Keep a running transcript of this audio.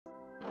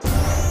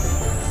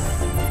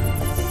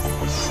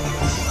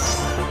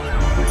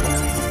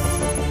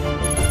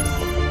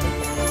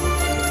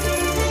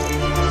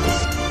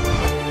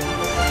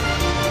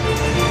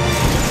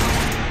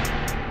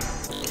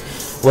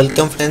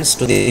Welcome friends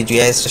to the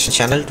GIS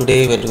channel.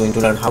 Today we are going to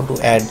learn how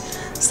to add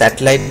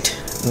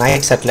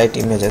night satellite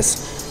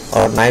images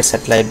or night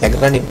satellite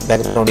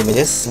background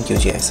images in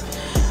QGIS.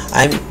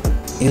 I am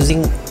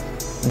using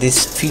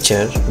this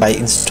feature by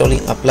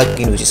installing a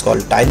plugin which is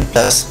called Tile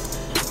Plus.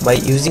 By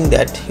using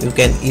that, you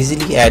can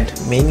easily add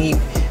many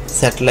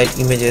satellite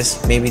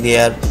images. Maybe they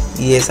are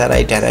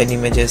ESRI terrain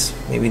images,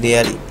 maybe they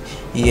are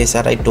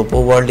ESRI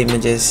topo world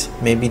images,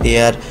 maybe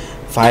they are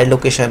fire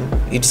location.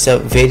 It's a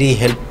very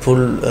helpful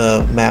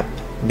map,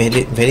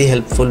 very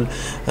helpful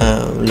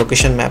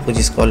location map, which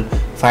is called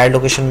fire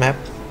location map,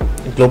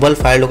 global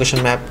fire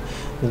location map,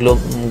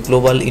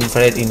 global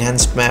infrared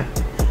enhanced map,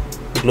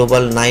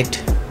 global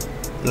night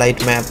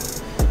light map,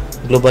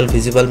 global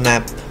visible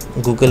map,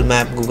 Google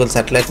map, Google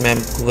satellite map,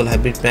 Google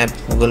hybrid map,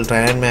 Google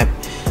terrain map,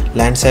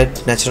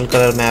 Landsat natural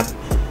color map,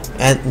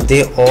 and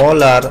they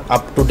all are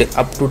up to date.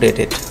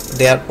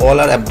 They are all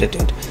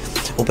updated.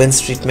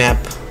 OpenStreetMap,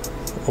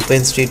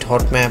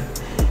 OpenStreetHotmap,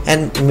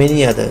 and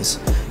many others.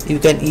 You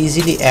can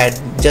easily add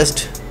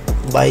just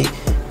by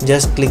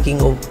clicking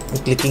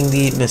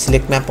the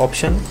select map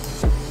option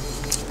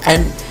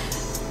and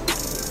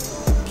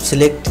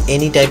select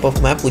any type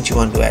of map which you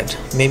want to add.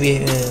 Maybe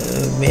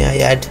may I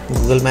add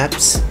Google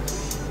Maps,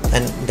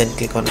 and then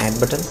click on add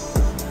button.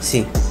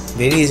 See,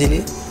 very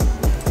easily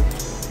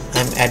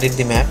I'm added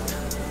the map.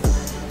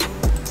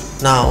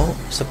 Now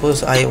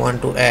suppose I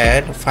want to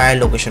add fire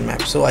location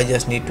map, so I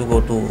just need to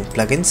go to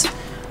plugins,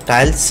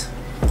 tiles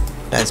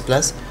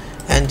plus,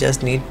 and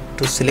just need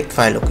to select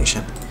fire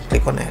location.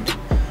 Click on add.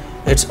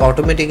 It's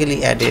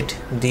automatically added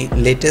the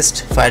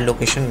latest fire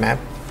location map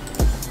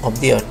of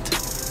the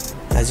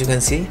earth. As you can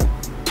see,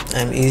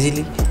 I'm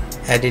easily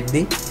added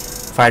the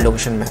fire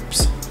location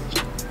maps,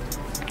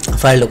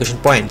 fire location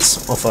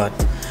points of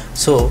earth.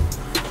 So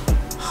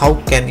how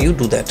can you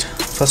do that?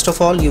 First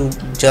of all, you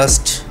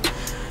just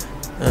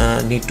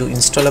need to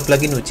install a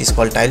plugin which is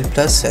called Tile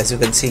Plus. As you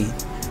can see,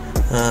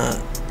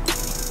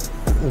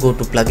 go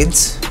to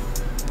plugins,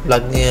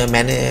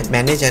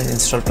 manage and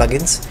install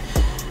plugins,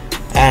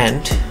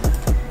 and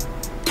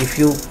if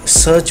you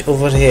search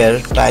over here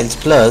Tiles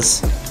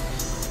Plus,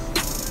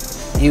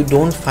 you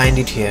don't find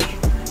it here.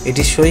 It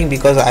is showing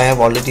because I have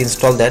already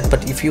installed that,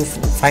 but if you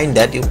find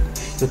that, you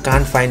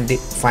can't find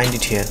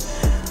it here.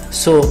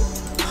 So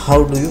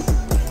how do you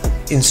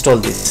install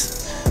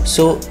this?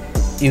 So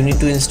you need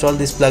to install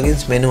these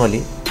plugins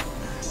manually.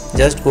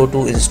 Just go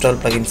to install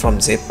plugin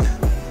from zip,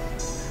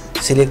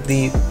 select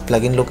the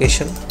plugin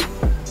location,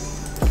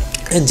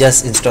 and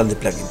just install the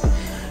plugin.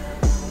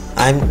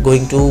 I'm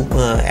going to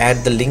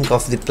add the link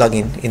of the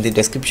plugin in the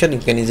description. You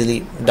can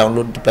easily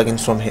download the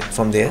plugins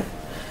from there,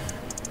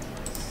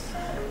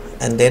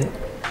 and then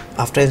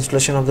after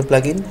installation of the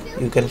plugin,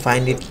 you can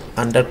find it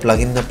under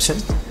plugin option,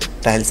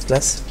 Tiles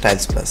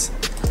Plus,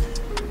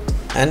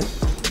 and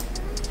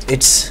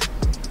it's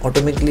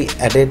automatically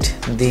added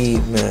the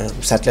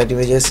satellite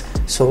images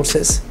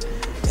sources,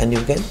 and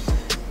you can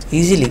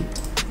easily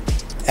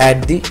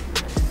add the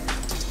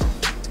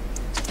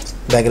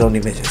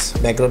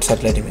background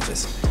satellite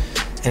images,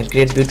 and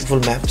create beautiful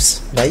maps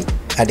by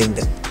adding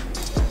them.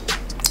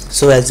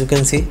 So as you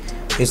can see,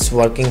 it's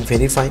working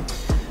very fine,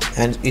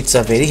 and it's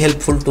a very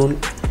helpful tool,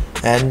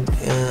 and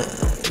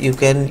you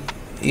can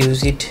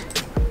use it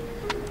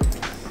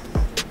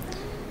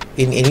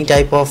in any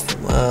type of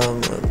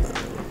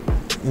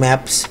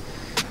maps.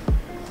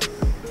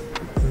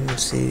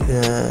 See,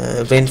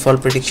 rainfall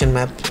prediction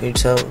map,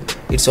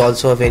 it's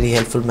also a very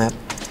helpful map.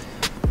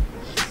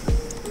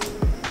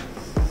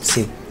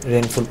 See,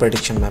 rainfall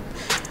prediction map.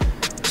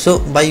 So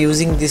by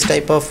using this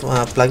type of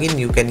plugin,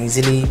 you can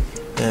easily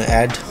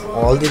add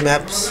all the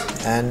maps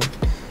and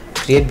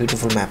create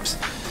beautiful maps.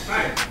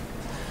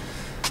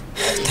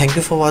 Thank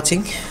you for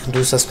watching.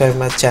 Do subscribe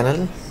my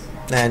channel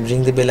and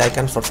ring the bell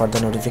icon for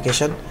further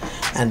notification,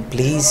 and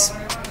please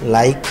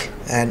like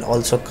and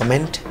also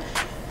comment.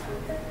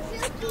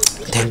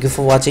 Thank you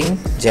for watching.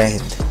 Jai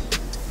Hind.